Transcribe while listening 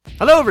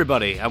Hello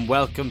everybody, and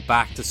welcome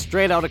back to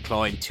Straight Outta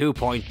Cloyne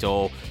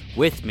 2.0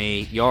 with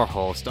me, your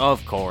host,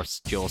 of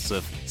course,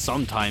 Joseph,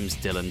 sometimes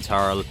Dylan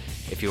Turl.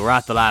 If you were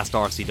at the last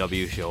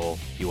RCW show,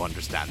 you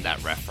understand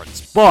that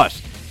reference.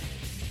 But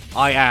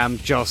I am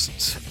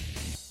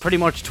just pretty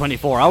much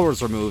 24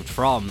 hours removed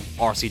from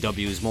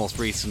RCW's most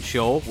recent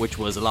show, which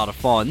was a lot of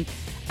fun.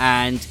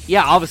 And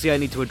yeah, obviously I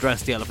need to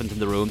address the elephant in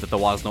the room that there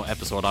was no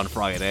episode on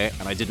Friday,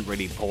 and I didn't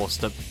really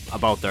post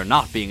about there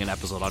not being an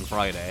episode on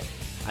Friday.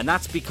 And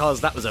that's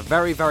because that was a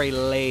very, very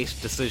late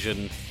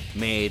decision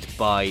made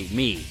by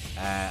me.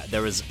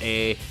 There was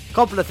a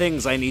couple of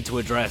things I need to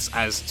address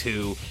as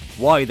to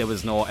why there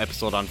was no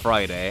episode on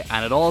Friday,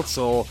 and it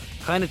also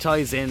kind of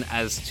ties in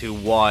as to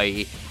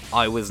why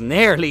I was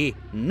nearly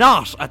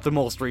not at the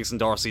most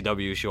recent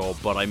RCW show,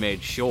 but I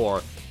made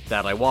sure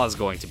that I was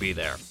going to be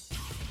there.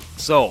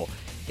 So,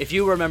 if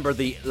you remember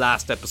the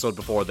last episode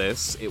before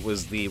this, it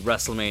was the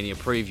WrestleMania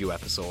preview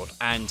episode,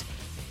 and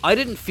I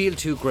didn't feel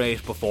too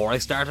great before I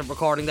started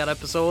recording that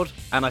episode,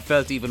 and I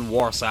felt even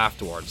worse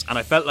afterwards. And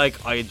I felt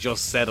like I had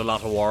just said a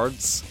lot of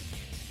words,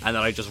 and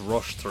then I just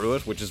rushed through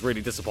it, which is really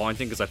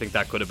disappointing, because I think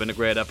that could have been a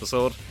great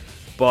episode.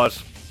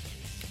 But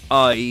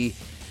I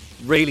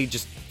really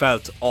just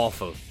felt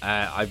awful.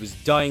 I was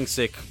dying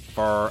sick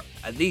for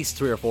at least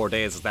 3 or 4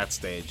 days at that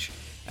stage,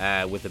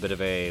 with a bit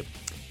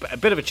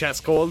of a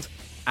chest cold,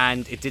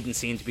 and it didn't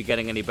seem to be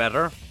getting any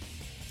better.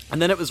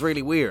 And then it was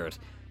really weird.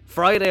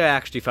 Friday I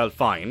actually felt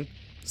fine.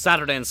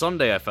 Saturday and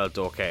Sunday I felt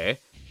okay.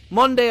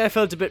 Monday I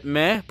felt a bit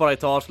meh, but I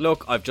thought,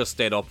 look, I've just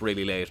stayed up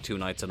really late 2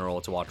 nights in a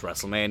row to watch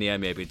WrestleMania,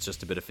 maybe it's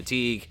just a bit of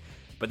fatigue.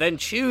 But then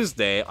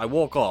Tuesday I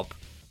woke up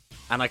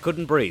and I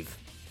couldn't breathe.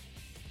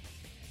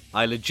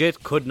 I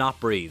legit could not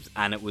breathe,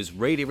 and it was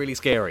really, really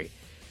scary.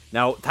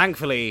 Now,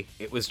 thankfully,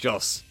 it was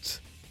just,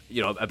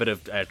 a bit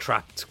of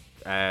trapped,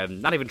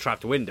 not even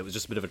trapped wind, it was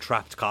just a bit of a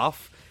trapped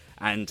cough,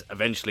 and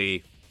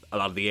eventually a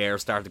lot of the air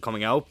started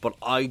coming out, but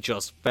I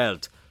just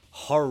felt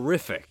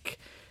horrific.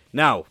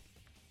 Now,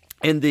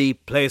 in the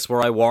place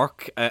where I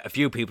work, a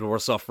few people were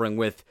suffering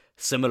with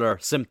similar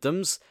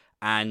symptoms,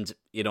 and,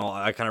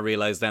 I kind of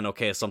realised then,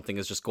 okay, something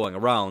is just going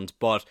around,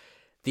 but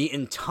the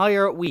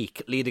entire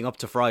week leading up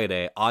to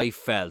Friday, I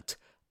felt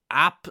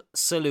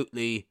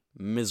absolutely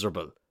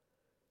miserable.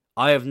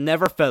 I have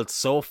never felt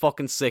so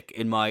fucking sick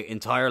in my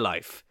entire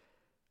life,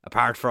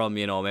 apart from,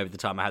 maybe the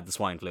time I had the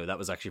swine flu. That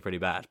was actually pretty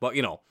bad, but,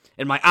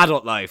 in my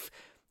adult life,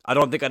 I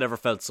don't think I'd ever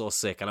felt so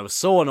sick, and I was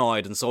so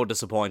annoyed and so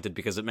disappointed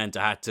because it meant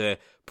I had to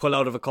pull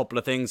out of a couple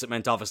of things. It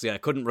meant obviously I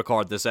couldn't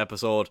record this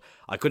episode,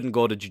 I couldn't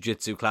go to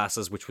jiu-jitsu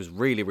classes, which was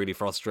really, really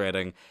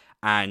frustrating,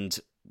 and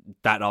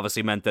that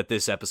obviously meant that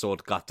this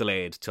episode got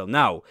delayed till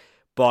now.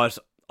 But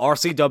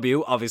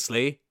RCW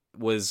obviously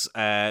was,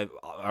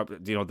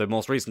 the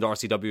most recent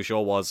RCW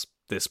show was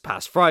this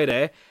past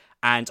Friday,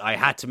 and I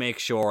had to make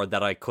sure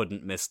that I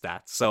couldn't miss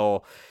that.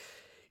 So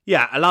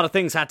yeah, a lot of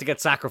things had to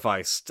get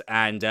sacrificed,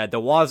 and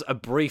there was a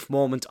brief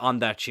moment on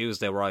that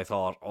Tuesday where I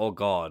thought, oh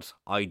god,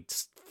 I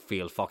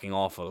feel fucking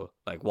awful.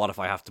 Like, what if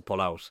I have to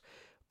pull out?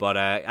 But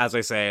as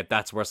I say,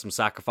 that's where some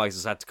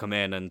sacrifices had to come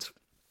in, and,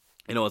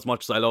 as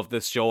much as I love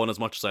this show and as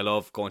much as I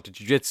love going to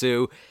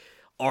jiu-jitsu,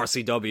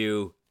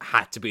 RCW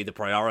had to be the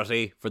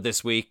priority for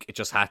this week. It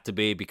just had to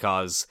be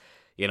because,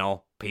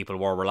 people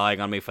were relying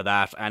on me for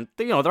that, and,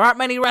 there aren't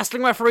many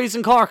wrestling referees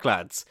in Cork,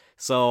 lads.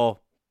 So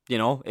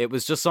it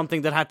was just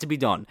something that had to be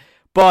done.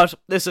 But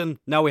listen,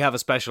 now we have a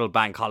special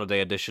bank holiday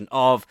edition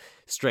of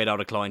Straight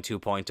Outta Cloyne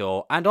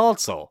 2.0, and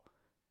also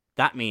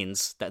that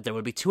means that there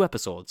will be 2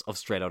 episodes of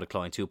Straight Outta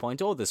Cloyne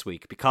 2.0 this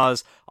week,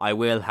 because I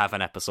will have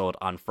an episode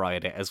on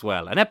Friday as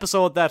well. An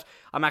episode that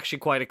I'm actually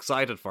quite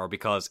excited for,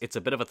 because it's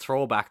a bit of a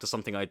throwback to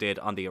something I did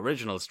on the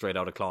original Straight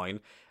Outta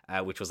Cloyne,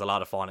 which was a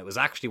lot of fun. It was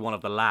actually one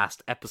of the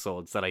last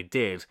episodes that I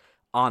did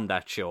on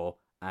that show,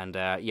 and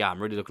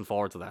I'm really looking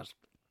forward to that.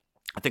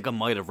 I think I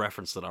might have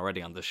referenced it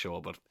already on this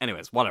show, but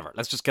anyways, whatever.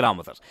 Let's just get on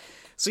with it.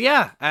 So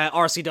yeah,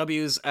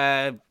 RCW's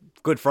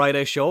Good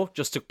Friday show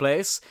just took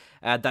place.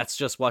 That's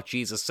just what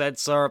Jesus said,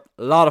 sir.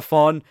 A lot of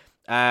fun.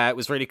 It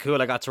was really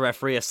cool. I got to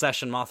referee a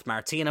Session Moth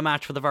Martina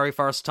match for the very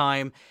first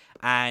time,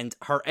 and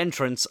her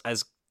entrance,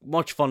 as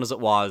much fun as it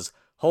was,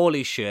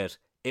 holy shit,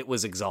 it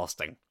was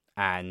exhausting.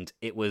 And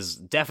it was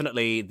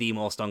definitely the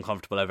most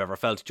uncomfortable I've ever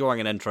felt during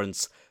an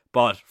entrance,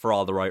 but for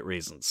all the right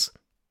reasons.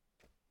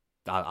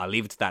 I'll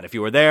leave it to that. If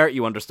you were there,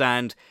 you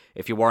understand.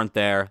 If you weren't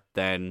there,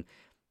 then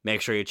make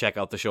sure you check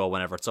out the show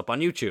whenever it's up on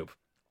YouTube,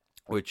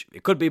 which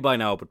it could be by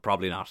now, but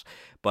probably not.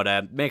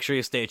 But make sure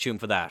you stay tuned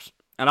for that.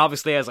 And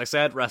obviously, as I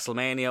said,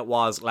 WrestleMania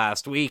was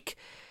last week.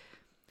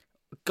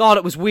 God,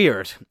 it was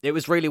weird. It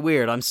was really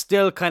weird. I'm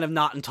still kind of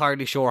not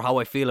entirely sure how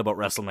I feel about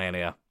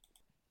WrestleMania.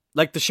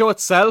 Like, the show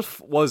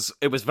itself was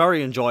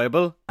very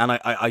enjoyable, and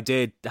I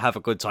did have a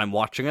good time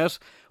watching it,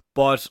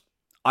 but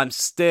I'm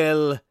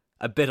still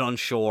a bit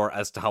unsure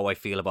as to how I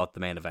feel about the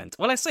main event.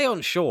 Well, I say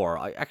unsure.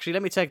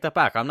 Let me take that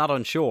back. I'm not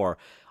unsure.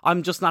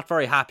 I'm just not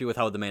very happy with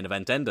how the main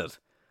event ended.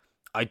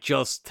 I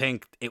just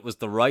think it was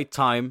the right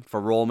time for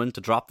Roman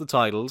to drop the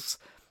titles.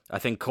 I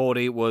think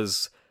Cody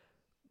was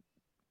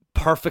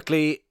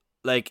perfectly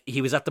like,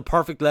 he was at the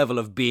perfect level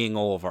of being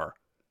over.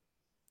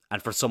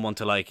 And for someone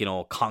to, like,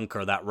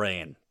 conquer that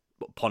reign,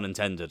 pun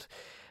intended.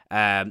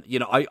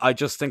 I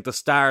just think the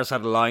stars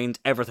had aligned,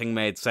 everything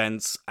made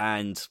sense,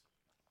 and,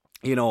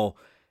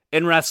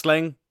 in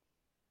wrestling,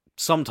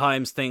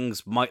 sometimes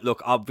things might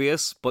look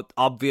obvious, but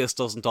obvious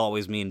doesn't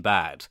always mean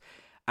bad.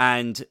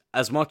 And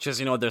as much as,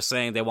 they're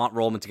saying they want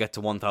Roman to get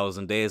to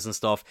 1,000 days and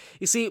stuff,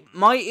 you see,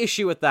 my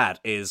issue with that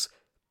is,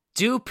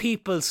 do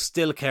people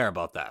still care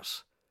about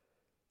that?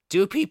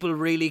 Do people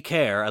really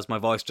care, as my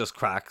voice just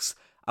cracks,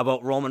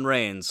 about Roman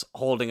Reigns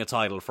holding a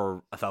title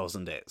for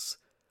 1,000 days?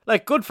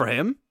 Like, good for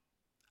him.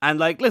 And,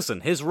 like,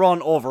 listen, his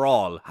run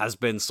overall has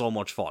been so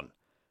much fun.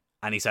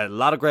 And he's had a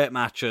lot of great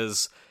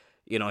matches.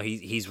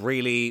 He's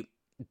really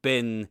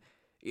been,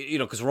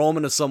 because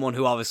Roman is someone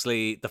who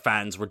obviously the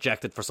fans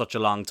rejected for such a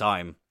long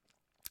time.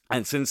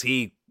 And since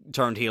he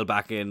turned heel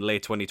back in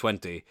late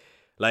 2020,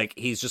 like,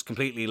 he's just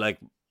completely, like,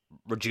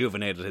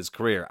 rejuvenated his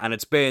career. And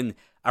it's been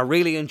a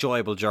really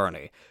enjoyable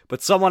journey.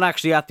 But someone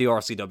actually at the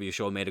RCW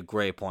show made a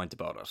great point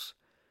about it.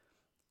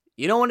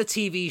 When a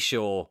TV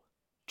show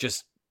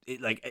just,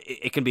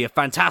 it can be a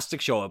fantastic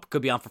show. It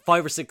could be on for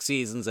 5 or 6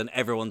 seasons and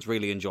everyone's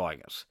really enjoying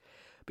it.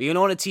 But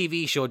when a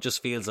TV show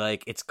just feels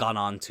like it's gone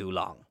on too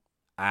long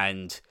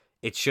and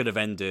it should have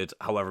ended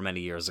however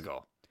many years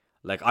ago.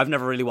 Like, I've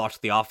never really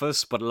watched The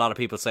Office, but a lot of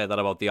people say that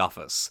about The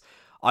Office.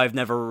 I've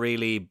never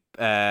really,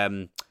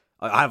 I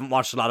haven't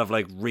watched a lot of,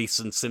 like,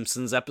 recent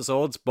Simpsons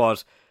episodes,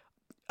 but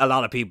a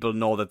lot of people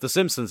know that The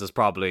Simpsons has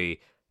probably,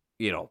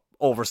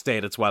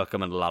 overstayed its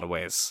welcome in a lot of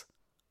ways.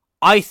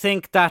 I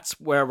think that's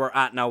where we're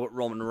at now with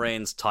Roman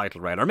Reigns' title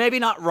reign. Or maybe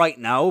not right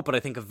now, but I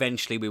think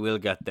eventually we will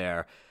get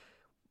there.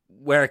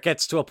 Where it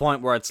gets to a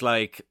point where it's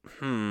like,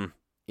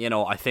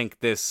 I think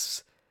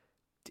this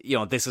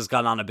has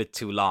gone on a bit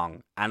too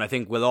long. And I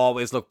think we'll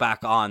always look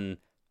back on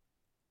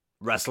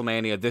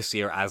WrestleMania this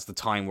year as the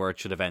time where it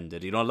should have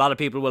ended. A lot of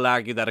people will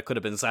argue that it could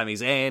have been Sami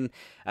Zayn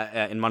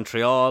in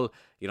Montreal.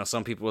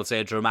 Some people will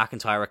say Drew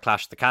McIntyre at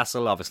Clash at the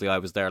Castle. Obviously, I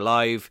was there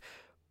live.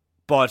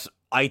 But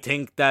I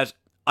think that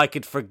I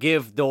could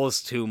forgive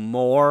those two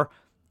more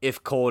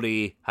if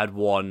Cody had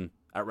won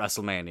at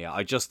WrestleMania.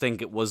 I just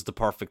think it was the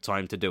perfect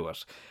time to do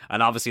it.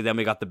 And obviously then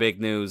we got the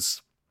big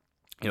news,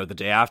 the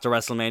day after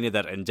WrestleMania,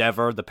 that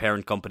Endeavor, the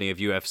parent company of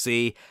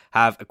UFC,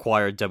 have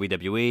acquired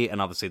WWE,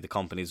 and obviously the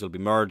companies will be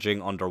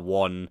merging under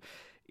one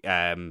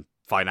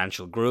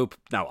financial group.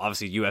 Now,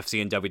 obviously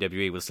UFC and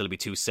WWE will still be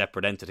two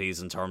separate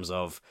entities in terms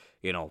of,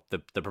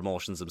 the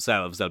promotions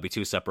themselves. They'll be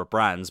two separate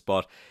brands,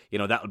 but,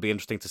 that would be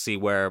interesting to see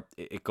where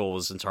it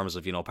goes in terms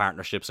of,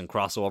 partnerships and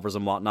crossovers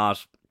and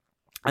whatnot.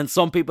 And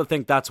some people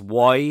think that's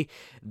why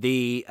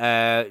the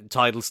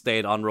title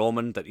stayed on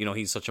Roman, that,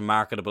 he's such a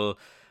marketable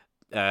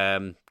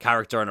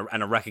character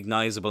and a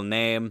recognizable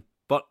name.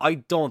 But I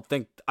don't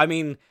think,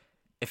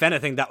 if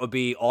anything, that would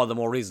be all the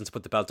more reason to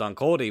put the belt on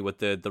Cody with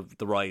the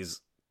rise,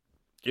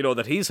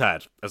 that he's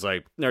had, as I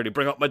nearly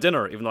bring up my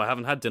dinner, even though I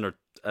haven't had dinner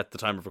at the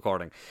time of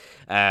recording.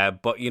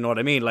 But you know what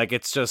I mean? Like,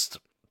 it's just,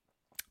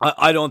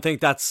 I don't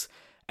think that's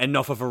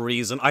enough of a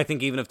reason. I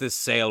think even if this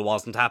sale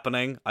wasn't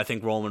happening, I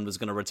think Roman was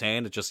going to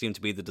retain. It just seemed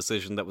to be the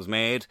decision that was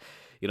made.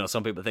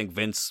 Some people think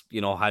Vince,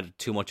 had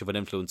too much of an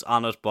influence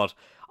on it, but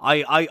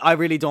I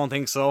really don't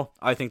think so.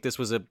 I think this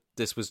was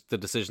the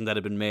decision that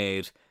had been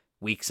made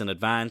weeks in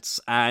advance,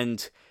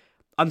 and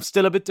I'm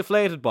still a bit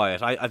deflated by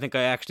it. I think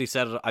I actually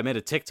said it, I made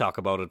a TikTok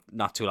about it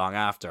not too long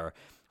after,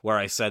 where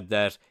I said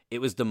that it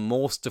was the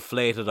most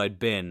deflated I'd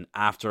been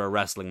after a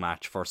wrestling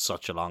match for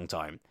such a long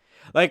time.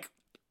 Like,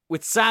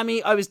 with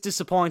Sami, I was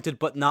disappointed,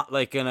 but not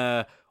like in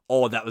a,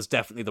 that was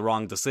definitely the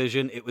wrong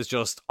decision. It was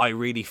just, I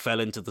really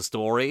fell into the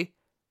story,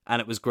 and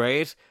it was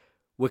great.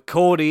 With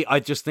Cody, I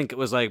just think it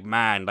was like,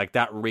 man, like,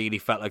 that really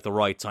felt like the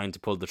right time to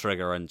pull the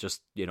trigger and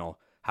just,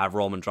 have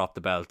Roman drop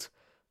the belt.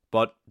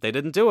 But they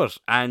didn't do it,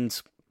 and,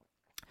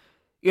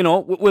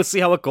 we'll see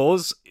how it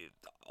goes.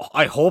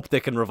 I hope they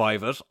can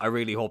revive it. I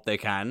really hope they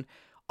can.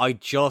 I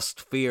just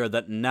fear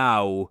that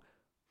now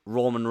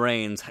Roman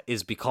Reigns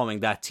is becoming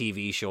that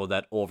TV show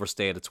that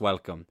overstayed its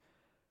welcome,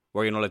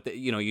 where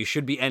you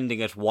should be ending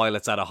it while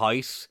it's at a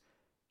height,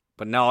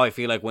 but now I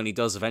feel like when he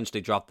does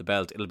eventually drop the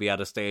belt, it'll be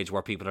at a stage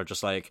where people are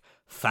just like,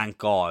 thank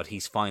God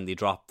he's finally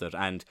dropped it.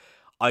 And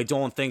I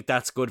don't think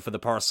that's good for the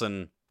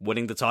person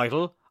winning the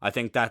title. I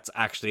think that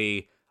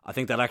actually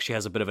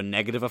has a bit of a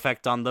negative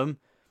effect on them.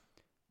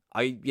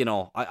 I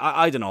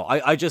don't know.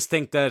 I just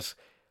think that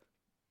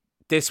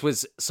this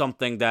was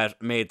something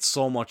that made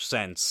so much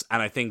sense,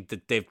 and I think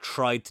that they've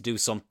tried to do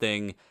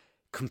something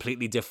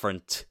completely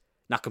different.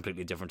 Not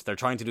completely different. They're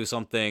trying to do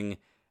something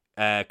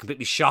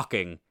completely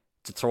shocking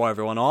to throw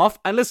everyone off.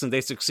 And listen,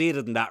 they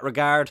succeeded in that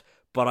regard,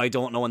 but I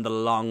don't know in the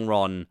long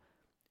run,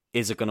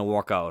 is it going to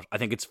work out? I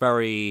think it's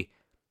very...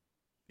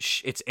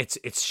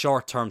 It's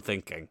short-term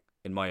thinking,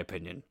 in my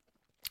opinion.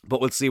 But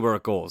we'll see where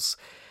it goes.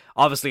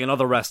 Obviously, in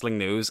other wrestling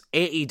news,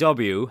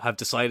 AEW have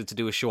decided to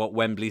do a show at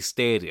Wembley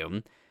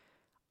Stadium.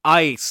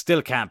 I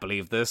still can't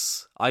believe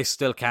this. I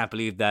still can't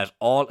believe that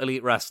All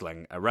Elite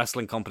Wrestling, a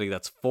wrestling company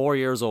that's 4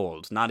 years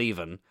old, not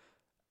even,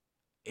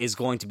 is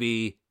going to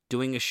be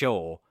doing a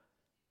show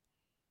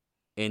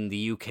in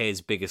the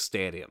UK's biggest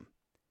stadium.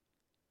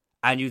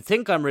 And you'd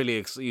think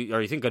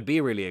you think I'd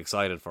be really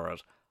excited for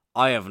it.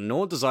 I have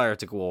no desire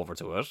to go over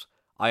to it.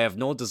 I have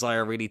no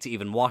desire really to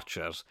even watch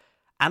it.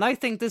 And I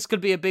think this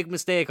could be a big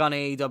mistake on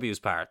AEW's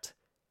part.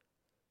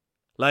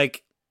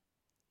 Like,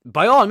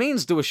 by all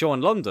means do a show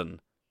in London,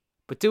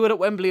 but do it at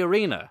Wembley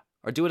Arena,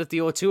 or do it at the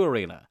O2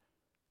 Arena.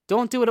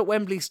 Don't do it at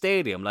Wembley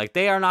Stadium. Like,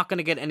 they are not going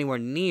to get anywhere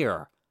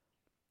near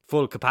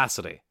full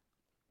capacity.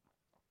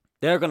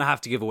 They're going to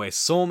have to give away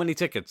so many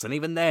tickets, and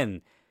even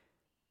then,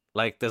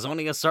 like, there's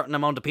only a certain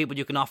amount of people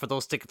you can offer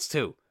those tickets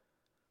to.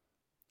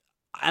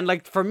 And,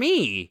 like, for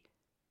me,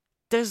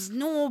 there's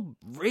no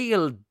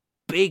real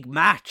big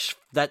match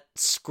that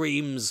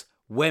screams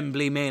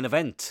Wembley main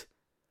event.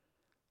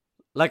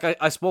 Like,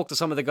 I spoke to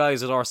some of the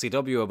guys at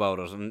RCW about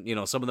it, and, you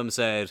know, some of them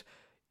said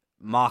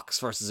Mox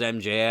versus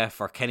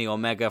MJF, or Kenny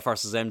Omega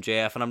versus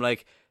MJF, and I'm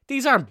like,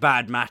 these aren't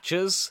bad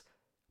matches,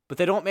 but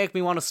they don't make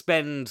me want to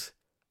spend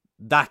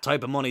that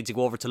type of money to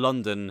go over to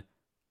London,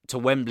 to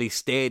Wembley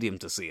Stadium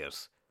to see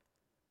it.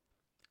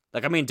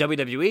 Like, I mean,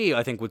 WWE,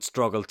 I think, would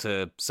struggle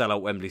to sell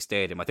out Wembley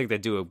Stadium. I think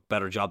they'd do a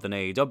better job than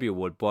AEW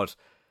would, but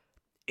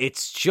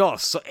it's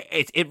just,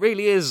 it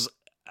really is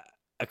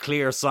a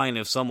clear sign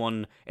of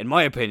someone, in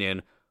my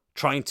opinion,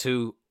 trying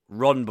to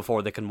run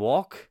before they can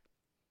walk.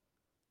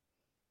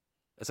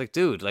 It's like,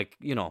 dude, like,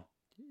 you know,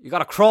 you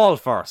gotta crawl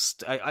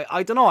first.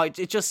 I don't know,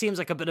 it just seems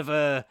like a bit of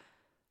a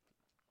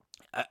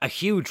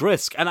huge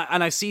risk. And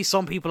I see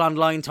some people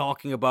online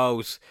talking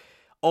about,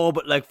 oh,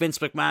 but like Vince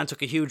McMahon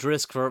took a huge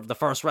risk for the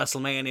first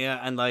WrestleMania,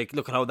 and like,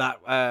 look at how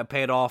that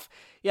paid off.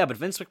 Yeah, but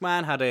Vince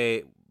McMahon had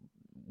a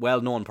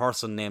well-known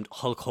person named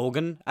Hulk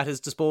Hogan at his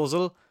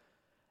disposal.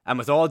 And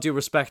with all due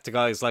respect to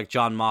guys like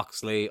Jon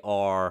Moxley,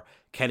 or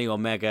Kenny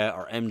Omega,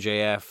 or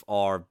MJF,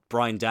 or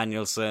Bryan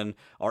Danielson,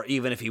 or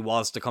even if he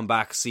was to come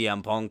back,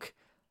 CM Punk,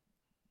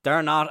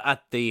 they're not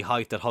at the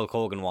height that Hulk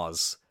Hogan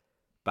was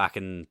back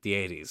in the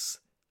 80s.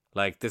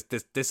 Like,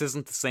 this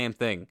isn't the same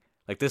thing.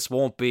 Like, this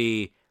won't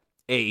be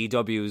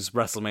AEW's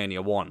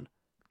WrestleMania 1.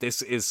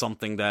 This is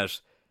something that,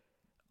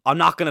 I'm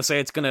not going to say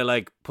it's going to,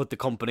 like, put the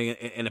company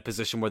in a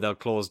position where they'll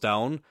close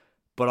down,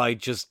 but I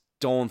just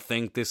don't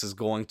think this is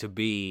going to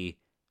be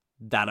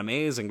that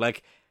amazing.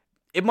 Like,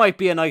 it might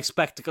be a nice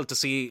spectacle to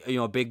see, you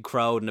know, a big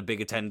crowd and a big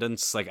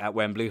attendance, like, at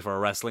Wembley for a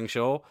wrestling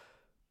show,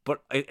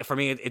 but for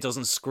me, it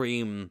doesn't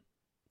scream,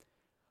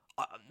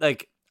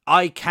 like,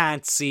 I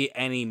can't see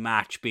any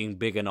match being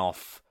big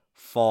enough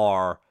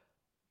for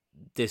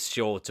this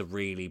show to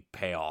really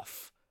pay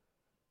off.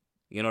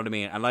 You know what I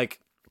mean? And, like,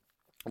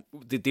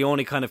 the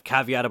only kind of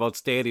caveat about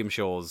stadium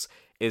shows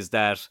is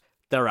that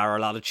there are a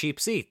lot of cheap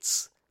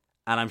seats,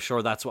 and I'm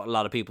sure that's what a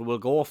lot of people will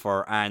go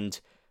for. And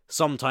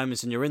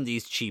sometimes when you're in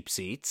these cheap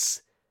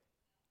seats,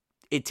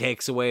 it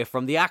takes away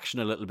from the action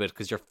a little bit,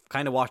 because you're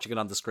kind of watching it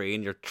on the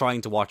screen, you're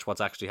trying to watch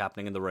what's actually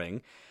happening in the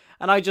ring.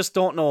 And I just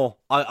don't know.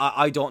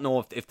 I don't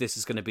know if this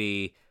is going to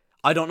be,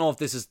 I don't know if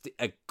this is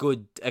I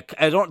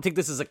don't think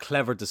this is a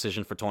clever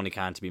decision for Tony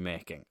Khan to be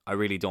making. I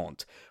really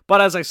don't.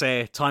 But as I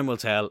say, time will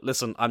tell.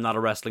 Listen, I'm not a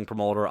wrestling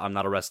promoter. I'm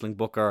not a wrestling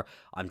booker.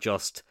 I'm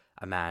just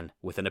a man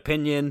with an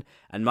opinion.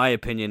 And my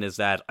opinion is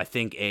that I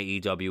think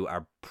AEW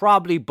are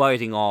probably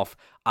biting off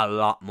a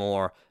lot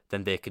more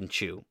than they can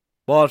chew.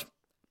 But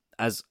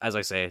as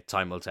I say,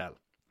 time will tell.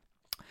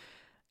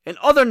 In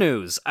other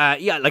news,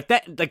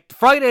 like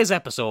Friday's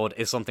episode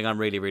is something I'm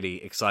really,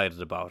 really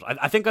excited about.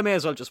 I think I may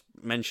as well just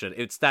mention it.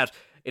 It's that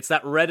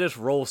Reddit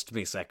roast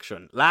me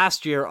section.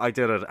 Last year I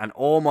did it, and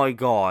oh my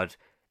god,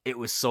 it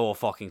was so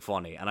fucking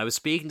funny. And I was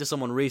speaking to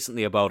someone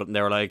recently about it, and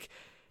they were like,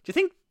 "Do you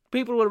think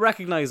people will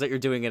recognize that you're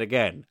doing it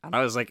again?" And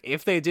I was like,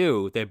 if they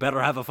do, they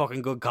better have a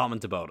fucking good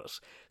comment about it.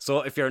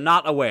 So if you're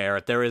not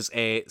aware, there is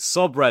a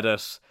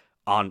subreddit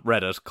on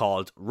Reddit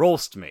called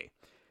Roast Me,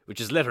 which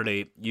is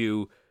literally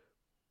you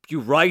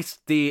write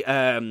the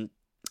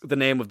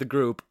name of the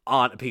group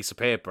on a piece of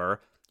paper,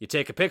 you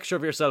take a picture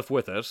of yourself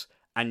with it,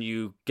 and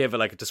you give it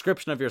like a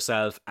description of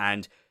yourself,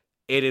 and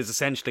it is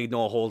essentially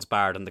no holds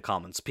barred in the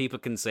comments. People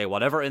can say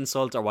whatever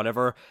insult or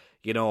whatever,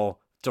 you know,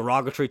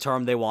 derogatory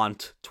term they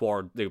want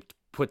they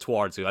put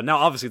towards you. And now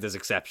obviously there's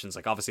exceptions,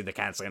 like obviously they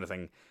can't say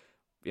anything,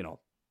 you know,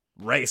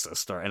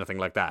 racist or anything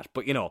like that.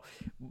 But, you know,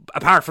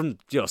 apart from,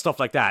 you know, stuff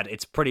like that,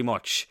 it's pretty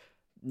much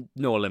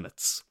no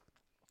limits.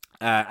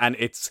 And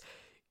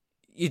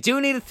you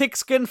do need a thick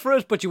skin for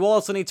it, but you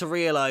also need to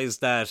realize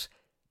that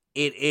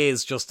it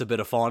is just a bit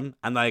of fun,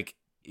 and like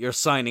you're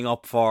signing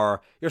up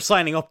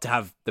to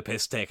have the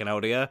piss taken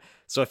out of you.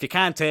 So if you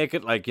can't take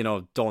it, like, you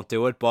know, don't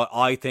do it. But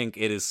I think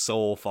it is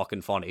so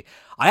fucking funny.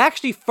 I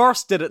actually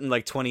first did it in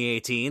like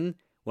 2018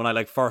 when I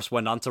like first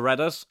went onto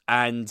Reddit,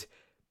 and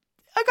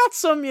I got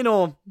some, you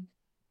know,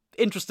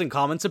 interesting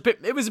comments.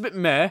 It was a bit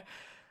meh.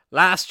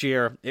 Last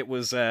year it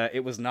was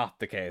not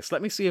the case.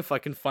 Let me see if I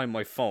can find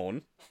my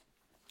phone.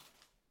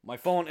 My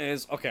phone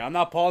is... Okay, I'm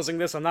not pausing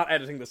this. I'm not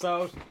editing this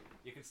out.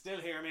 You can still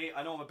hear me.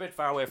 I know I'm a bit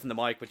far away from the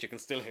mic, but you can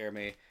still hear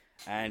me.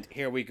 And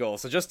here we go.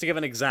 So just to give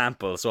an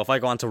example. So if I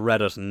go onto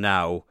Reddit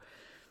now,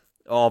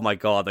 Oh my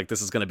god, like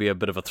this is going to be a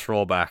bit of a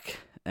throwback.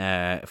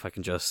 If I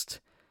can just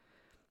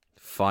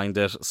find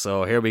it.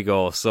 So here we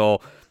go.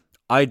 So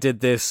I did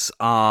this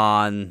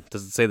on,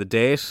 does it say the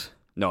date?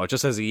 No, it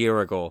just says a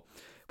year ago.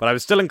 But I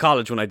was still in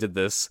college when I did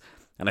this.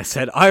 And I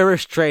said,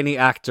 Irish trainee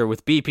actor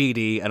with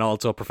BPD and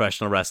also a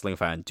professional wrestling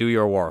fan. Do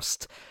your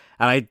worst.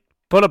 And I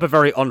put up a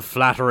very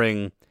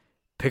unflattering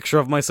picture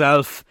of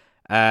myself.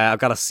 I've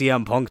got a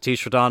CM Punk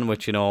t-shirt on,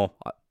 which, you know,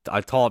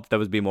 I thought there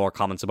would be more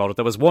comments about it.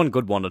 There was one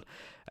good one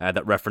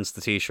that referenced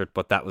the t-shirt,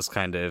 but that was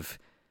kind of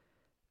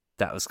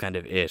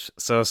it.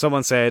 So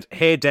someone said,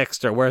 hey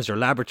Dexter, where's your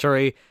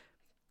laboratory?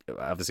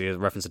 Obviously a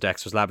reference to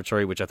Dexter's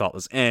laboratory, which I thought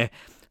was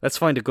Let's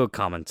find a good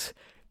comment.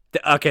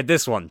 Okay,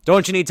 this one.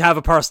 Don't you need to have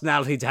a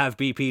personality to have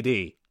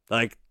BPD?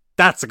 Like,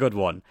 that's a good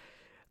one.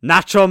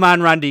 Nacho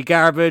Man Randy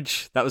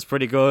Garbage. That was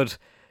pretty good.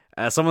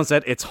 Someone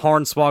said it's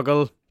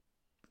Hornswoggle.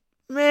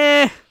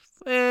 Yeah,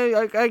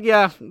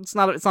 it's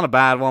not a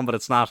bad one, but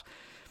it's not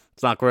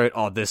great.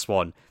 Oh, this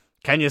one.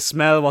 Can you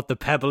smell what the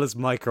pebble is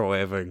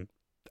microwaving?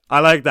 I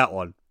like that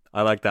one.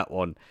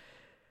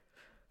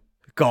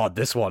 God,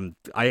 this one.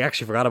 I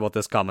actually forgot about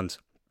this comment.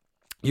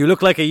 You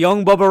look like a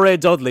young Bubba Ray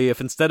Dudley if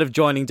instead of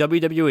joining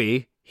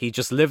WWE, he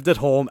just lived at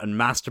home and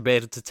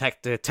masturbated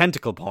to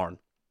tentacle porn.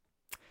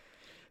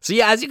 So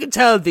yeah, as you can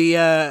tell,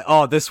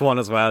 this one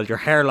as well, your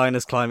hairline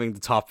is climbing the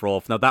top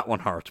rope. Now that one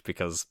hurt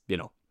because, you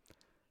know,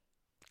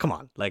 come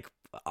on, like,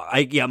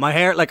 my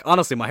hair, like,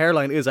 honestly, my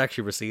hairline is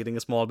actually receding a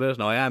small bit.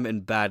 Now I am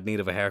in bad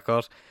need of a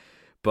haircut,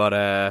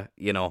 but,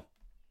 you know,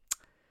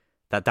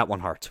 that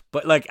one hurt.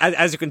 But, like,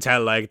 as you can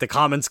tell, like, the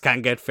comments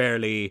can be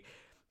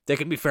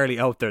fairly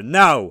out there.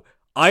 Now,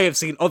 I have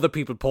seen other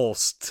people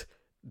post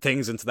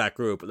things into that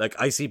group. Like,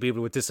 I see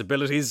people with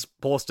disabilities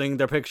posting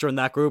their picture in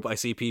that group. I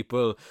see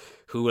people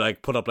who,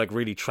 like, put up, like,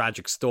 really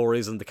tragic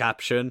stories in the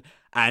caption,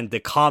 and the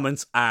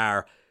comments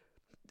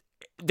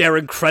they're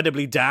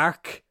incredibly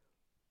dark,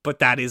 but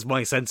that is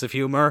my sense of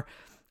humor.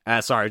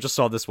 Sorry, I just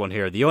saw this one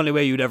here. The only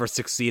way you'd ever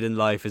succeed in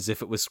life is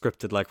if it was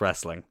scripted like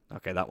wrestling.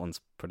 Okay, that one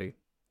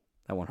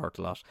hurt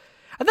a lot.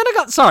 And then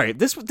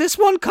this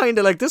one kind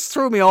of, like, this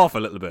threw me off a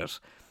little bit.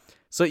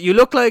 So you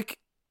look like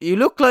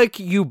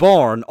you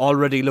born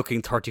already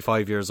looking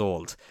 35 years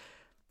old.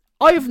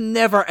 I've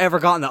never ever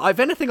gotten that. If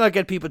anything, I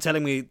get people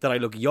telling me that I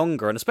look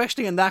younger, and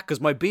especially in that,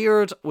 because my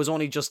beard was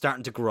only just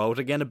starting to grow out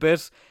again a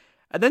bit.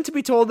 And then to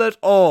be told that,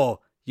 oh,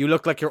 you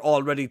look like you're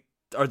already,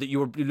 or that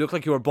you look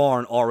like you were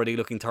born already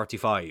looking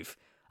 35.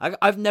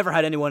 I've never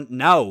had anyone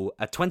now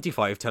at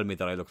 25 tell me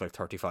that I look like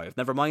 35.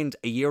 Never mind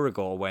a year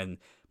ago when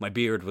my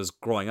beard was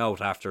growing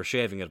out after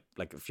shaving it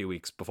like a few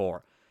weeks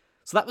before.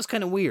 So that was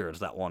kind of weird,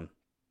 that one.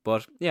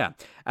 But yeah,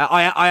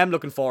 I am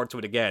looking forward to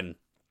it again.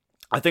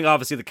 I think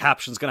obviously the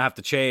caption's going to have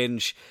to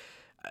change.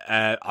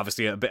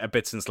 Obviously a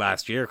bit since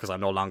last year, because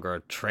I'm no longer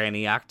a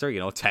trainee actor. You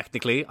know,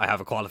 technically I have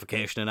a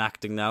qualification in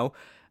acting now.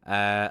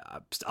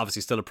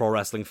 Obviously still a pro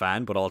wrestling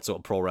fan, but also a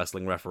pro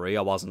wrestling referee.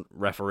 I wasn't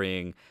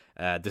refereeing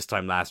this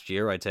time last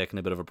year. I'd taken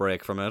a bit of a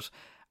break from it,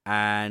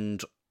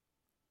 and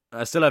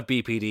I still have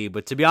BPD.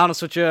 But to be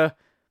honest with you,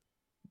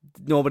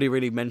 nobody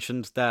really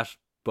mentioned that.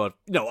 But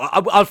no,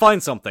 I'll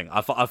find something.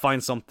 I'll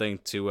find something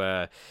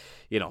to,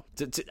 you know,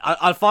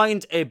 I'll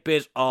find a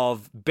bit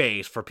of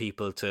bait for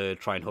people to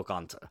try and hook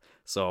onto.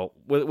 So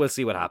we'll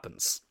see what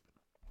happens.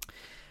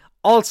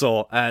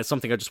 Also,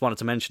 something I just wanted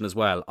to mention as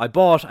well. I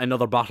bought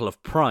another bottle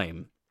of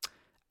Prime.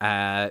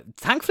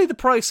 Thankfully, the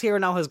price here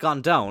now has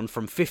gone down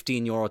from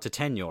 €15 to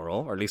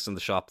 €10, or at least in the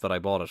shop that I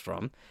bought it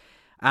from.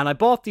 And I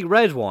bought the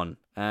red one,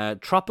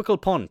 Tropical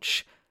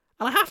Punch.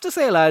 And I have to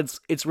say, lads,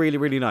 it's really,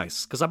 really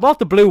nice. Because I bought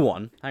the blue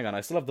one. Hang on,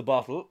 I still have the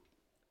bottle.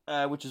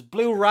 Which is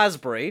Blue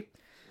Raspberry.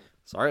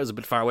 Sorry, I was a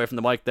bit far away from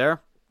the mic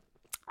there.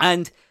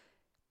 And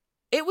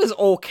it was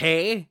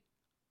okay.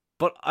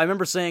 But I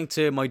remember saying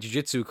to my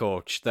jiu-jitsu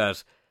coach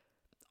that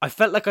I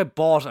felt like I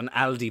bought an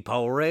Aldi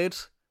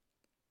Powerade.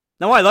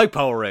 Now, I like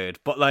Powerade,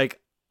 but, like,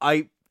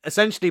 I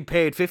essentially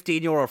paid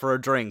 €15 for a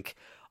drink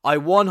I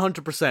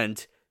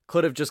 100%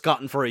 could have just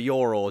gotten for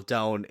 €1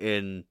 down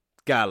in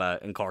Gala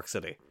in Cork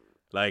City.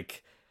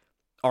 Like,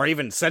 or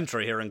even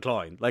Century here in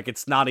Cloyne. Like,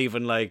 it's not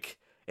even like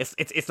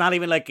it's not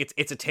even like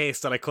it's a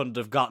taste that I couldn't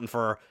have gotten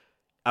for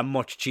a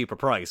much cheaper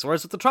price.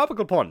 Whereas with the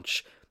Tropical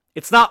Punch,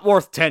 it's not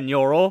worth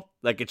 €10.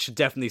 Like, it should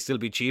definitely still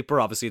be cheaper.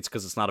 Obviously, it's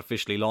because it's not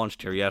officially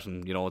launched here yet,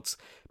 and you know, it's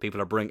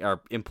people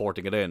are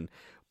importing it in.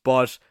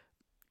 But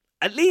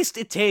at least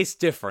it tastes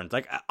different.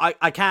 Like,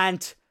 I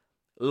can't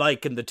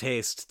liken the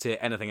taste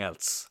to anything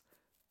else.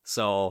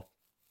 So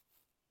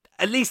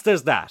at least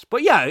there's that.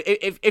 But yeah,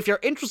 if you're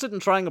interested in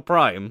trying a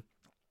Prime,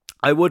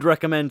 I would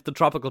recommend the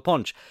Tropical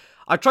Punch.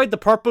 I tried the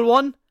purple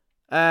one.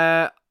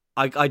 I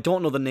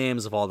don't know the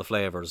names of all the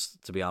flavours,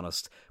 to be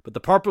honest. But the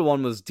purple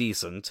one was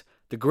decent.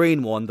 The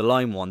green one, the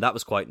lime one, that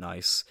was quite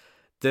nice.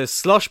 The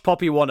Slush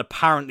Puppy one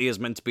apparently is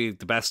meant to be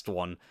the best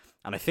one.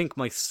 And I think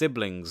my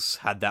siblings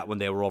had that when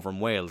they were over in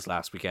Wales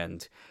last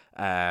weekend.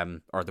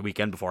 Or the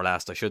weekend before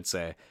last, I should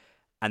say.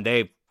 And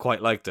they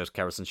quite liked it,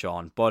 Keris and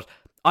Sean. But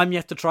I'm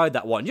yet to try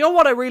that one. You know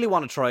what I really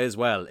want to try as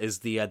well is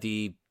the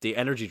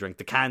energy drink,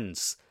 the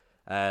cans.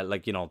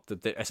 like, you know,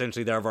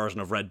 essentially their version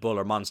of Red Bull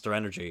or Monster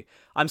Energy.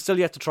 I'm still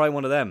yet to try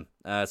one of them,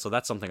 so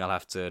that's something I'll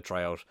have to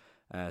try out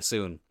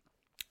soon.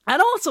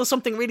 And also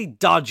something really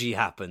dodgy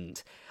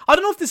happened. I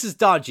don't know if this is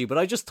dodgy, but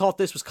I just thought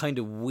this was kind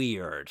of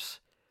weird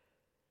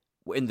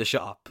in the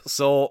shop.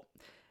 So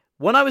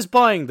when I was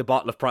buying the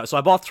bottle of Prime, so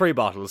I bought 3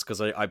 bottles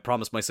because I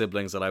promised my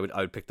siblings that I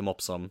would pick them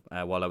up some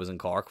while I was in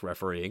Cork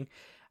refereeing.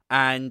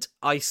 And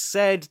I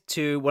said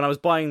when I was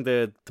buying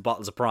the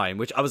bottles of Prime,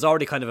 which I was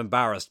already kind of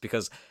embarrassed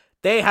because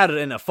they had it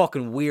in a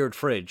fucking weird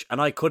fridge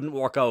and I couldn't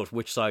work out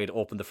which side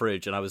opened the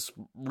fridge, and I was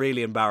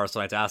really embarrassed.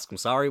 I had to ask them,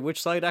 sorry,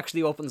 which side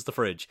actually opens the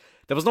fridge?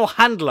 There was no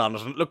handle on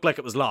it and it looked like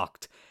it was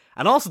locked.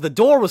 And also the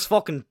door was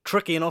fucking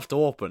tricky enough to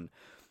open.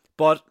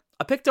 But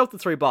I picked out the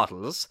 3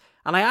 bottles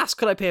and I asked,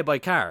 could I pay by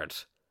card?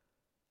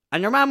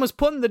 And your man was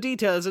putting the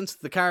details into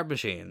the card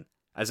machine.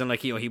 As in,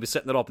 like, you know, he was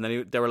setting it up and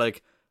then they were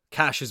like,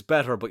 cash is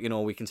better, but, you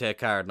know, we can take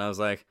card. And I was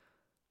like,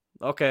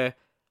 okay.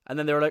 And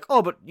then they were like,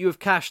 oh, but you have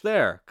cash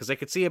there. Because they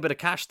could see a bit of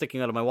cash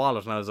sticking out of my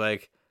wallet. And I was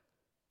like,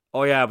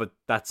 oh yeah, but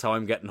that's how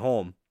I'm getting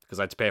home. Because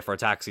I had to pay for a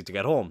taxi to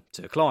get home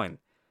to Cloyne.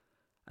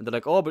 And they're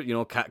like, oh, but, you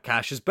know,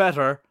 cash is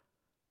better.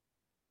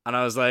 And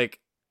I was like,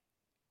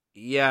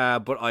 yeah,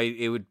 but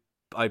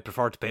I'd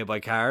prefer to pay by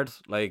card.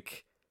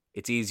 Like,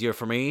 it's easier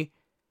for me.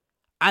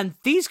 And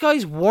these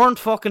guys weren't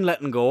fucking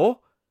letting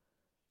go.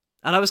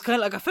 And I was kind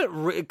of like, I felt,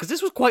 because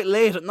this was quite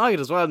late at night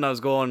as well, and I was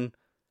going,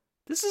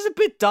 this is a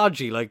bit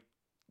dodgy, like,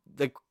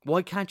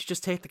 why can't you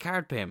just take the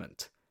card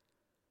payment?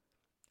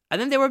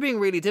 And then they were being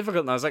really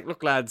difficult, and I was like,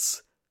 look,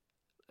 lads,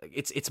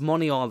 it's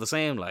money all the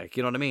same, like,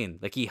 you know what I mean?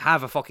 Like, you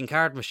have a fucking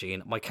card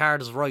machine, my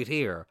card is right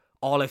here,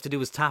 all I have to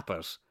do is tap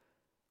it.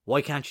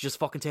 Why can't you just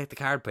fucking take the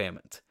card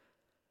payment?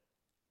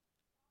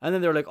 And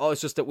then they were like, oh,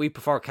 it's just that we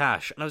prefer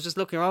cash. And I was just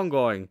looking around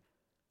going,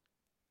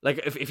 like,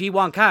 if you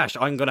want cash,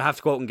 I'm going to have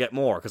to go out and get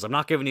more, because I'm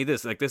not giving you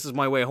this. Like, this is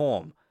my way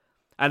home.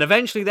 And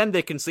eventually then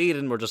they conceded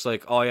and were just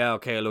like, oh yeah,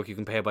 okay, look, you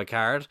can pay by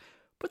card.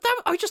 But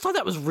I just thought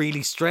that was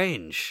really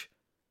strange.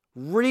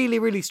 Really,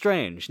 really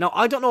strange. Now,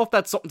 I don't know if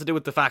that's something to do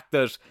with the fact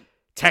that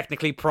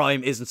technically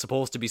Prime isn't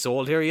supposed to be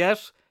sold here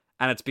yet,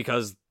 and it's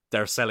because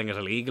they're selling it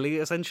illegally,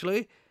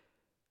 essentially.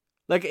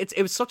 Like,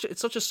 it was such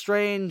a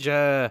strange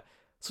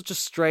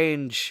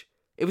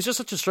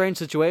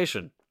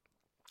situation.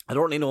 I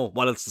don't really know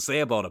what else to say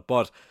about it,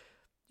 but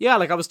yeah,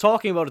 like, I was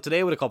talking about it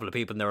today with a couple of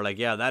people, and they were like,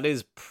 yeah, that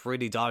is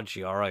pretty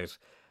dodgy, alright.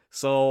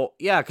 So,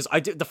 yeah, because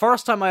the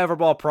first time I ever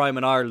bought Prime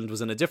in Ireland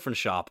was in a different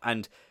shop,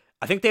 and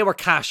I think they were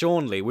cash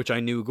only, which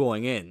I knew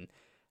going in.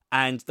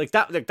 And,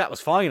 that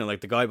was fine, and,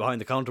 like, the guy behind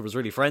the counter was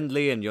really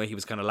friendly, and, you know, he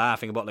was kind of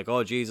laughing about, like,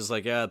 oh, Jesus,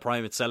 like, yeah,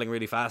 Prime, it's selling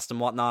really fast and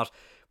whatnot.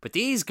 But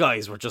these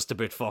guys were just a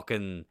bit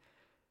fucking...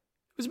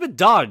 It was a bit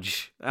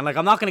dodge. And, like,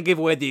 I'm not going to give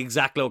away the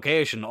exact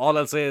location. All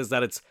I'll say is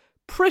that it's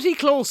pretty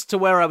close to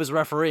where I was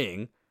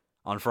refereeing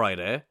on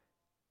Friday,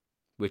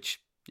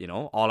 which, you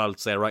know, all I'll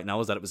say right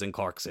now is that it was in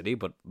Cork City,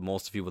 but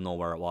most of you will know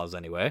where it was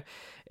anyway,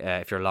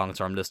 if you're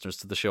long-term listeners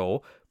to the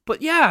show.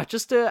 But yeah,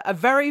 just a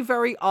very,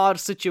 very odd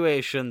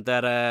situation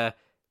that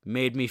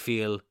made me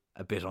feel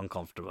a bit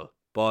uncomfortable.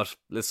 But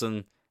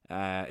listen,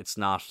 it's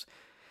not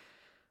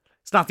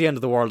the end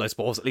of the world, I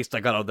suppose. At least I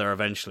got out there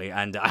eventually,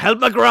 and I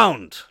held my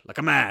ground like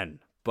a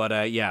man.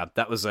 But yeah,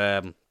 that was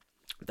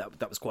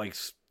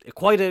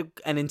quite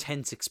an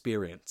intense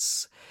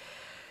experience.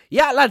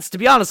 Yeah, lads, to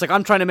be honest, like,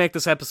 I'm trying to make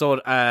this episode,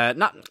 I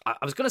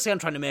was going to say I'm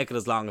trying to make it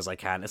as long as I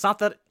can. It's not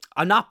that,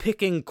 I'm not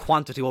picking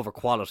quantity over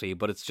quality,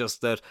 but it's just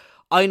that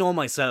I know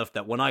myself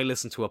that when I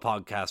listen to a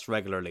podcast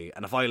regularly,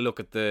 and if I look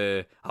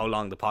at how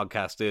long the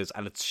podcast is,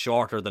 and it's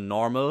shorter than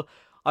normal,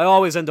 I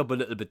always end up a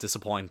little bit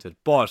disappointed.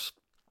 But,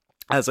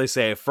 as I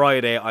say,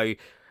 Friday,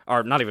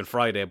 or not even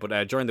Friday,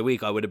 but during the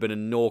week, I would have been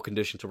in no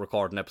condition to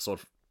record an episode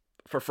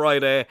for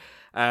Friday.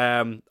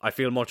 I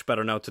feel much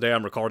better now today.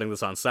 I'm recording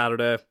this on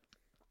Saturday.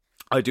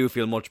 I do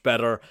feel much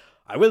better.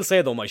 I will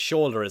say, though, my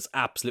shoulder is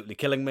absolutely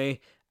killing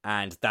me,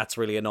 and that's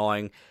really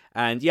annoying.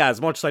 And yeah,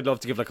 as much as I'd love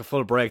to give like a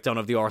full breakdown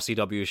of the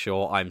RCW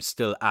show, I'm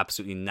still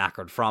absolutely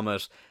knackered from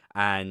it.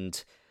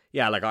 And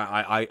yeah, like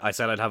I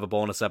said I'd have a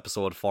bonus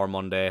episode for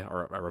Monday,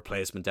 or a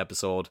replacement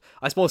episode.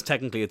 I suppose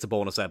technically it's a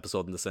bonus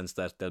episode in the sense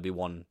that there'll be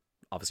one,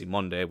 obviously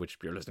Monday, which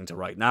you're listening to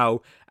right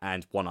now,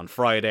 and one on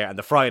Friday. And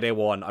the Friday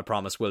one, I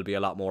promise, will be a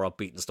lot more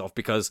upbeat and stuff,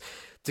 because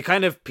to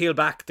kind of peel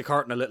back the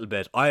curtain a little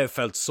bit, I have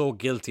felt so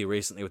guilty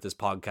recently with this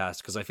podcast,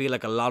 because I feel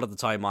like a lot of the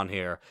time on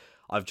here,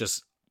 I've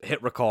just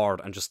hit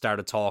record and just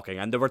started talking.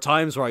 And there were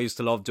times where I used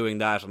to love doing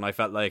that, and I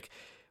felt like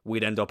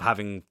we'd end up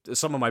having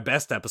some of my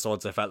best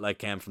episodes, I felt like,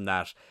 came from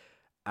that.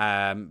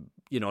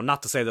 You know,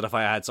 not to say that if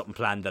I had something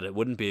planned that it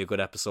wouldn't be a good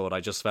episode.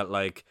 I just felt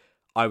like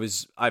I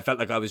was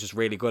just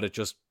really good at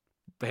just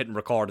hitting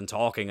record and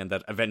talking, and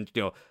that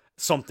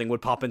something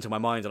would pop into my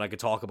mind and I could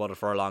talk about it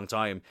for a long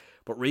time.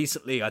 But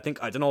recently, I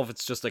don't know if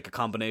it's just like a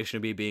combination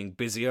of me being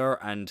busier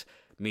and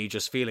me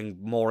just feeling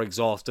more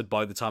exhausted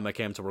by the time I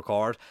came to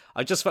record.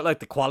 I just felt like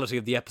the quality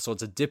of the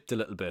episodes had dipped a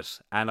little bit,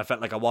 and I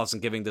felt like I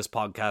wasn't giving this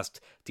podcast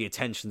the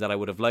attention that I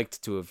would have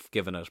liked to have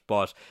given it.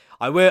 But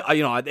I will,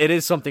 it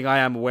is something I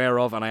am aware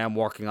of, and I am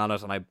working on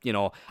it. And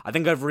I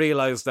think I've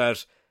realized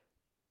that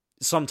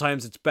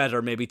sometimes it's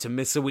better maybe to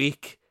miss a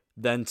week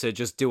than to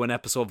just do an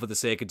episode for the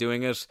sake of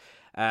doing it.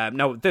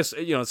 Now, this,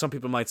 some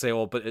people might say,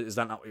 "Oh, but is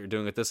that not what you're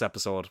doing with this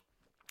episode?"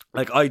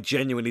 Like, I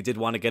genuinely did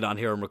want to get on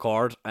here and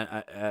record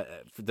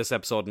for this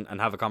episode and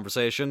have a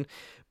conversation,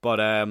 but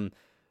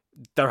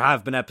there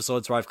have been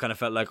episodes where I've kind of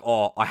felt like,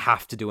 oh, I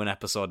have to do an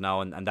episode now,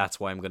 and that's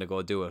why I'm going to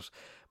go do it.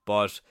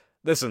 But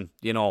listen,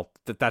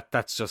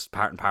 that's just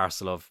part and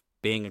parcel of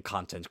being a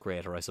content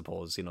creator, I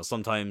suppose.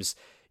 Sometimes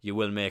you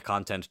will make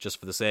content just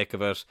for the sake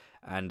of it,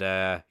 and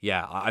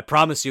I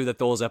promise you that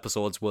those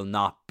episodes will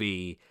not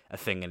be a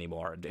thing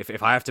anymore.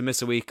 If I have to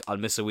miss a week, I'll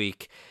miss a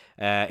week.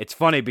 It's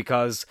funny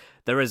because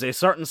there is a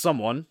certain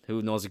someone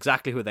who knows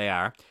exactly who they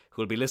are,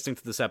 who will be listening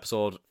to this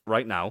episode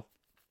right now,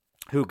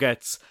 who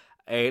gets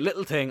a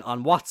little thing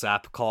on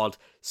WhatsApp called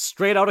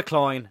Straight Outta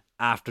Cloyne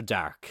After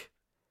Dark.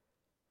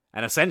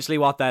 And essentially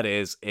what that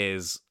is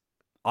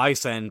I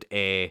send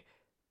a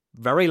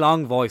very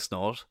long voice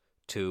note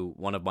to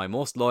one of my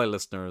most loyal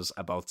listeners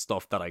about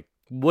stuff that I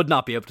would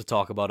not be able to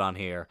talk about on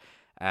here,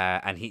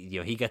 and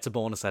he gets a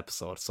bonus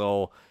episode.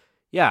 So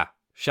yeah,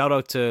 shout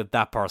out to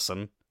that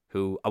person,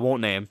 who I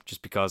won't name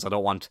just because I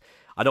don't want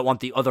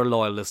the other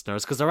loyal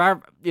listeners, because there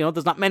are,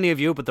 there's not many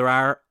of you, but there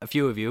are a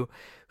few of you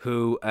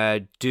who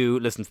do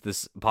listen to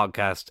this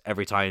podcast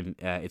every time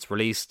it's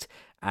released.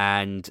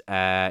 And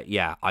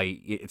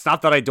it's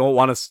not that I don't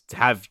want us to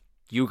have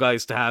you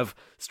guys to have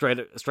straight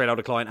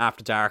Outta Cloyne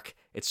After Dark.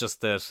 It's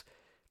just that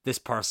this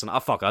person,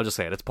 I'll just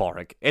say it, it's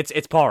Porrig. It's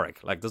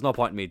Porrig. Like, there's no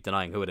point in me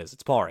denying who it is.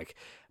 It's Porrig.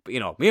 But,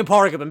 me and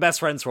Porrig have been best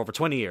friends for over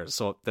 20 years,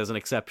 so there's an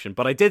exception.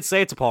 But I did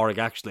say to Porrig,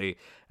 actually,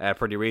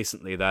 pretty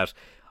recently, that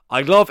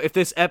I'd love if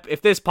this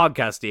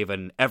podcast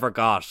even ever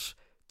got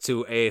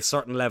to a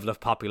certain level of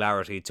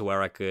popularity to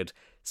where I could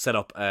set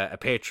up a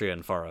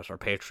Patreon for it, or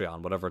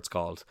Patreon, whatever it's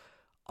called.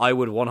 I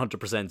would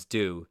 100%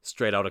 do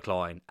Straight Outta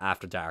Cloyne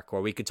After Dark,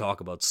 where we could talk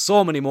about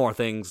so many more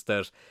things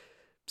that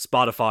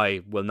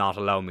Spotify will not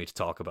allow me to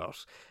talk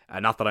about.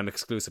 Not that I'm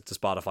exclusive to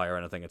Spotify or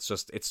anything. It's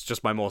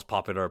just my most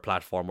popular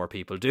platform where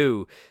people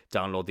do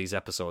download these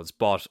episodes.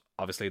 But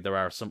obviously there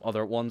are some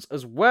other ones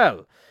as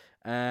well.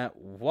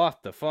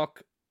 What the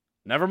fuck?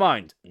 Never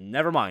mind.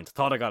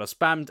 Thought I got a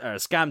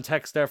scam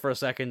text there for a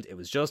second. It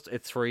was just a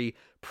 3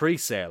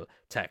 pre-sale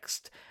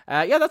text.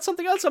 That's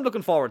something else I'm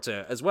looking forward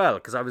to as well,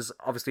 because I was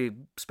obviously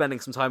spending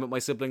some time with my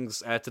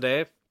siblings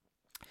today.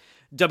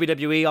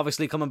 WWE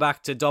obviously coming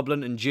back to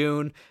Dublin in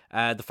June.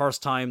 The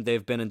first time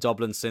they've been in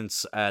Dublin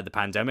since the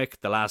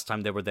pandemic. The last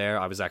time they were there,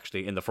 I was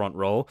actually in the front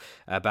row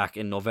back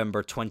in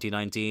November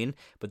 2019.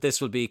 But this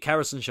will be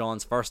Keris and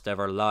Sean's first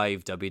ever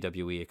live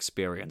WWE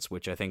experience,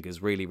 which I think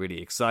is really, really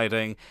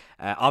exciting.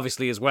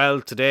 Obviously as well,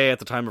 today at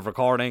the time of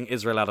recording,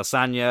 Israel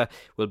Adesanya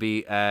will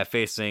be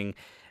facing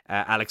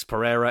Alex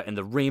Pereira in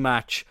the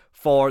rematch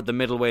for the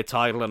middleweight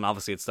title. And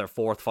obviously it's their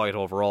 4th fight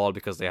overall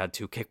because they had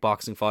 2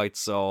 kickboxing fights.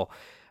 So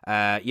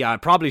I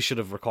probably should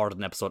have recorded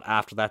an episode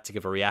after that to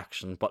give a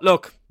reaction, but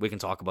look, we can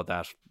talk about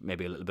that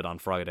maybe a little bit on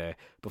Friday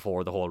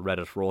before the whole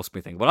Reddit roast me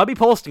thing. But I'll be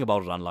posting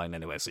about it online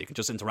anyway, so you can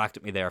just interact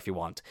with me there if you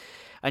want.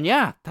 And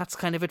yeah, that's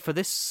kind of it for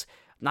this.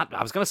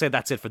 I was going to say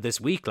that's it for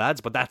this week,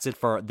 lads, but that's it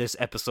for this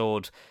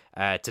episode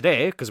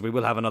today, because we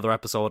will have another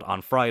episode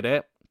on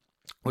Friday,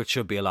 which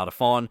should be a lot of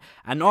fun.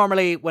 And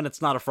normally when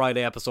it's not a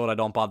Friday episode, I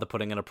don't bother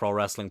putting in a pro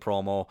wrestling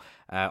promo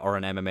or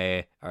an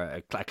MMA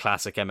or a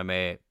classic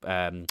MMA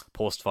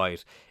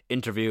post-fight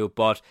interview.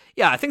 But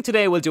yeah, I think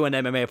today we'll do an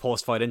MMA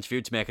post-fight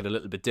interview to make it a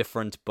little bit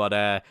different. But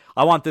I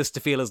want this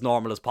to feel as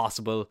normal as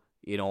possible,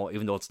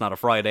 even though it's not a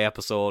Friday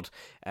episode.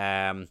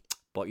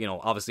 But,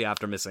 obviously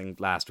after missing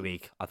last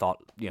week, I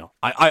thought,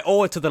 I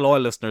owe it to the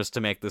loyal listeners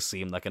to make this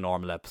seem like a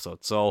normal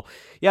episode. So,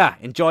 yeah,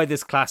 enjoy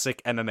this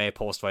classic MMA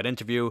post-fight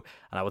interview,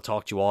 and I will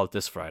talk to you all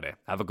this Friday.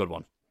 Have a good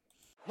one.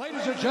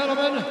 Ladies and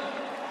gentlemen,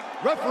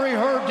 referee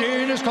Herb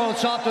Dean has called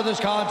stop to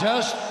this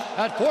contest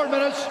at 4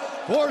 minutes,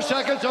 4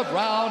 seconds of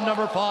round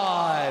number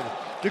 5,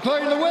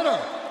 declaring the winner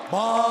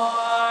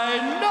by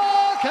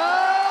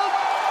knockout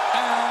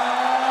and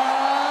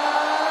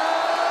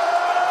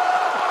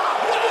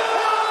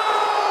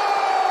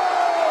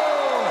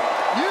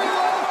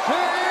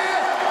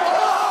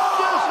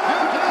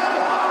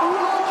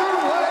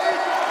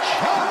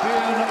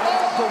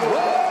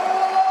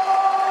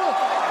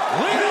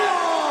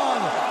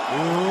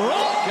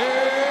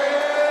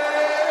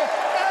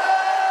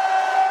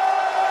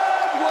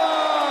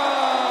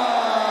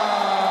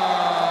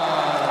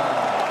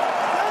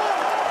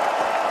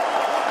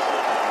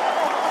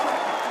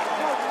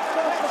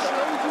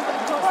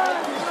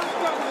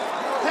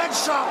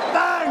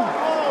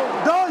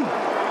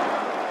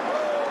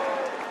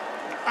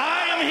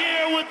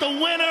with the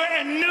winner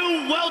and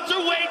new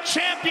welterweight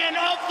champion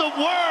of the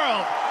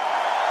world,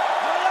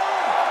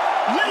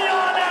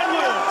 Leon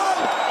Edwards.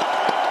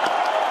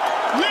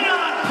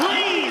 Leon,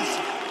 please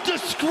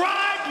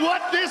describe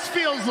what this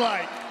feels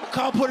like. I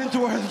can't put into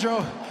words,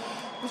 Joe.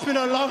 It's been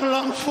a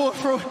long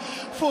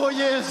 4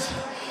 years.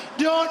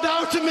 The old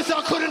doubted me said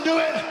I couldn't do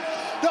it.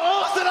 The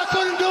old said I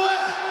couldn't do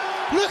it.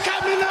 Look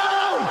at me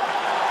now.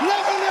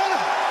 Leveling,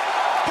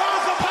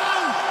 pound for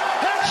pound,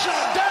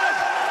 headshot, dead.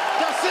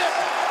 That's it.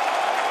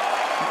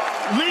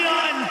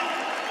 Leon,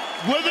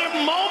 were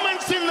there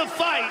moments in the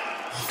fight,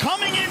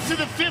 coming into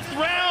the 5th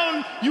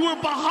round, you were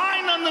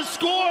behind on the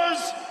scores?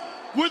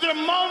 Were there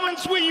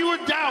moments where you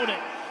were doubting?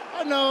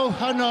 I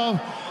know.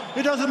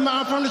 It doesn't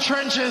matter, from the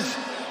trenches.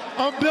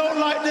 I'm built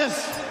like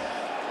this.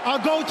 I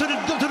go to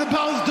the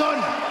bell's done.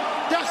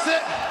 That's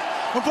it.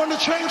 I'm from the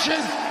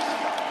trenches.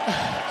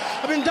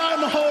 I've been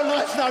dying my whole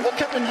life now.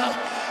 Look at me now.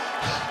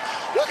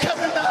 Look at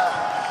me now.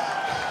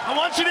 I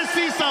want you to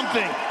see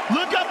something.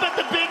 Look up at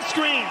the big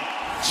screen.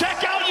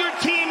 Check out your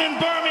team in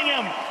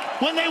Birmingham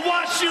when they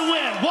watch you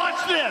win. Watch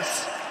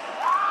this.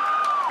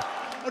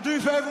 I do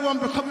it for everyone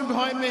for coming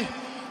behind me.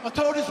 I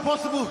told you it's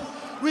possible.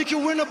 We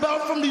can win a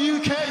belt from the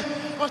UK.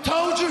 I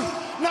told you.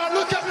 Now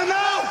look at me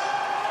now.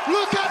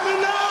 Look at me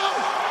now.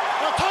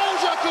 I told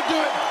you I could do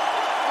it.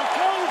 I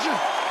told you.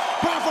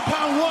 Pound for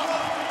pound what?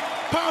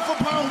 Pound for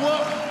pound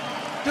what?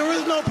 There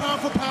is no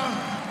pound for pound.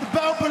 The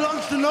belt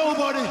belongs to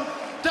nobody.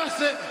 That's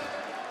it.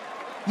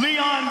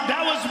 Leon,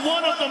 that was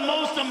one of the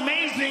most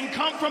amazing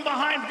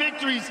come-from-behind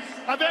victories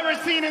I've ever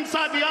seen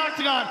inside the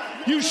octagon.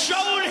 You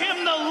showed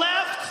him the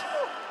left.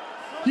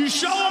 You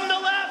show him the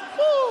left.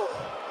 Ooh.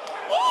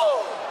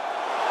 Ooh.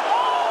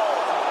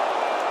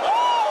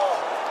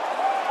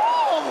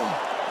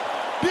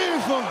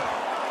 Beautiful.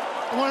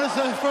 I want to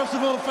say, first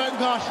of all, thank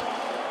God.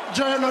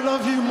 Jane, I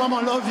love you. Mom,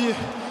 I love you.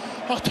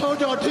 I told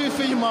you I'd do it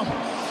for you, Mom.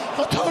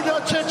 I told you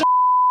I'd change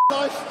your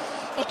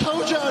life. I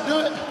told you I'd do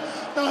it.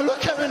 Now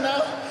look at me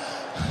now.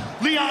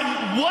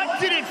 Leon, what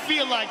did it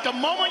feel like? The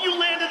moment you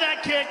landed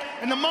that kick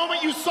and the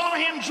moment you saw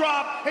him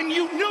drop and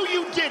you knew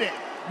you did it.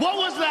 What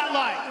was that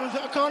like?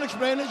 I can't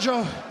explain it,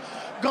 Joe.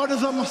 God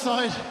is on my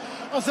side.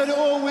 I said it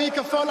all week.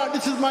 I felt like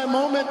this is my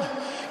moment.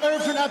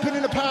 Everything happened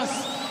in the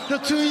past. The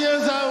 2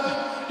 years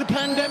out, the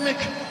pandemic,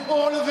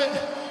 all of it.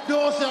 They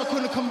all say I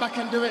couldn't come back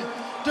and do it.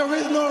 There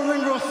is no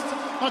ring rust.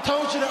 I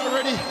told you that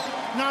already.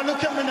 Now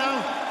look at me now.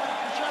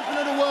 The champion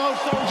of the world,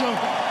 soldier.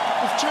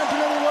 The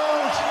champion of the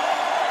world.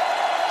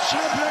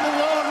 Champion of the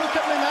world. Look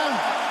at me now.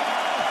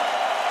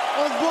 I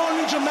was born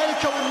in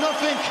Jamaica with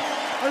nothing.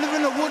 I live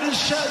in a wooden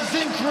shed,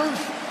 zinc roof.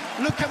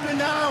 Look at me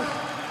now.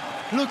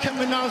 Look at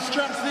me now.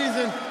 Strap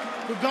season.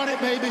 We got it,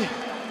 baby.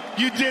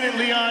 You did it,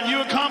 Leon.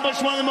 You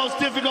accomplished one of the most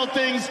difficult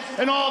things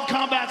in all of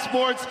combat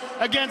sports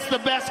against the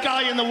best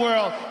guy in the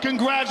world.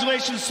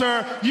 Congratulations,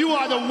 sir. You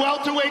are the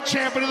welterweight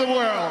champion of the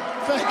world.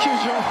 Thank you,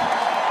 Joe.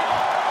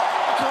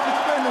 I can't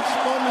explain this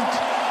moment.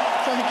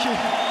 Thank you.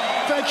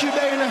 Thank you,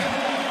 Dana.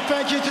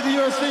 Thank you to the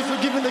UFC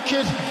for giving the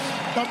kid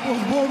that was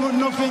born with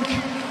nothing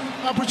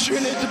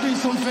opportunity to be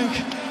something.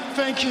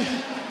 Thank you.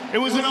 It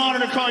was an honor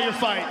to call your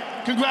fight.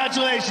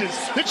 Congratulations.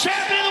 The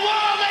champion of the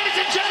world, ladies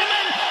and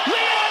gentlemen,